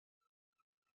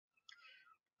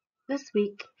This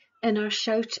week, in our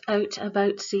Shout Out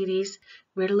About series,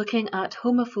 we're looking at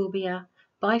homophobia,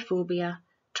 biphobia,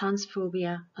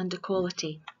 transphobia and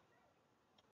equality.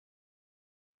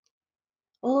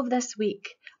 All of this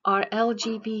week, our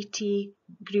LGBT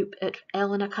group at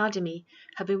Ellon Academy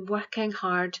have been working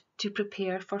hard to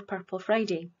prepare for Purple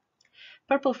Friday.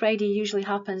 Purple Friday usually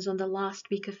happens on the last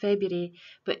week of February,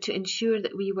 but to ensure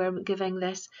that we were giving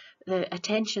this the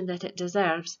attention that it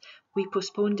deserves, we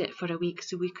postponed it for a week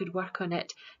so we could work on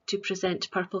it to present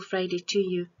Purple Friday to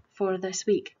you for this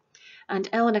week. And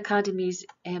Ellon Academy's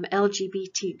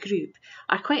LGBT group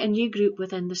are quite a new group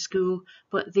within the school,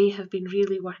 but they have been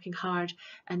really working hard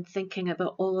and thinking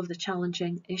about all of the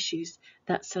challenging issues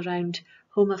that surround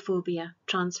homophobia,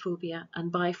 transphobia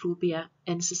and biphobia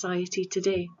in society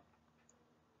today.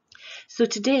 So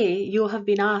today you'll have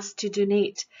been asked to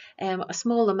donate a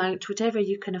small amount, whatever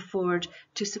you can afford,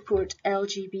 to support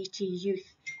LGBT youth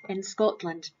in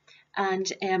Scotland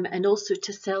and also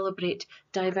to celebrate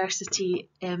diversity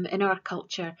in our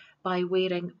culture by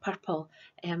wearing purple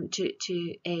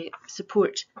to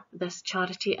support this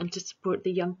charity and to support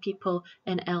the young people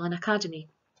in Ellon Academy.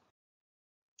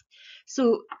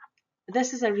 So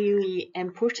this is a really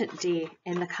important day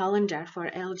in the calendar for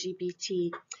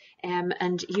LGBT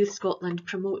and Youth Scotland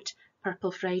promote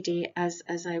Purple Friday, as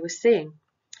I was saying.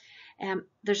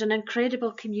 There's an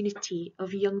incredible community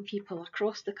of young people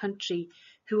across the country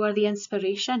who are the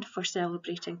inspiration for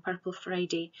celebrating Purple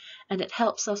Friday, and it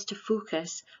helps us to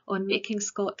focus on making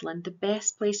Scotland the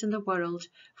best place in the world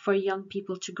for young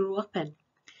people to grow up in.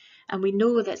 And we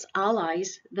know that it's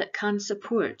allies that can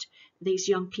support these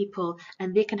young people,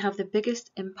 and they can have the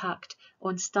biggest impact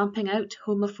on stamping out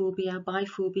homophobia,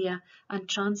 biphobia and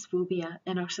transphobia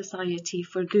in our society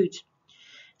for good.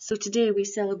 So today we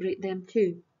celebrate them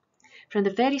too. From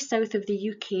the very south of the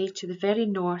UK to the very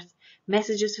north,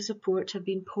 messages of support have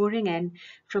been pouring in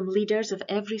from leaders of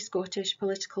every Scottish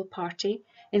political party,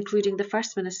 including the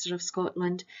First Minister of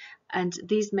Scotland, and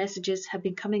these messages have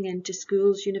been coming in to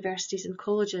schools, universities and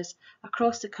colleges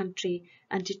across the country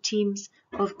and to teams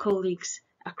of colleagues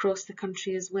across the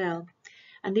country as well.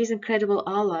 And these incredible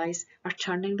allies are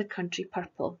turning the country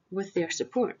purple with their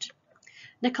support.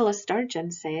 Nicola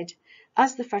Sturgeon said,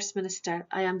 "As the First Minister,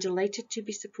 I am delighted to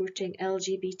be supporting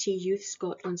LGBT Youth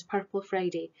Scotland's Purple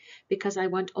Friday because I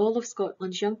want all of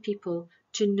Scotland's young people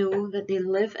to know that they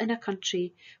live in a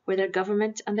country where their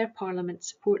government and their parliament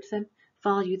support them,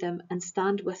 value them and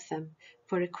stand with them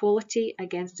for equality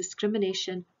against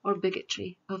discrimination or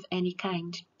bigotry of any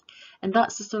kind." And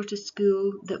that's the sort of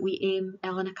school that we aim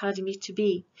Ellon Academy to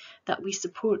be, that we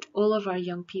support all of our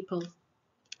young people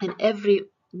in every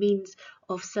means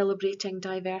of celebrating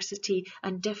diversity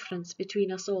and difference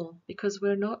between us all, because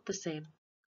we're not the same.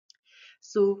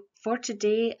 So for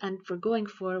today and for going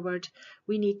forward,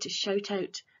 we need to shout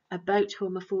out about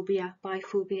homophobia,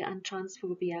 biphobia and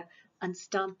transphobia and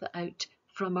stamp it out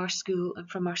from our school and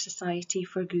from our society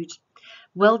for good.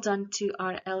 Well done to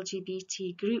our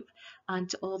LGBT group and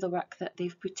to all the work that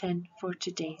they've put in for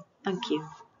today. Thank you.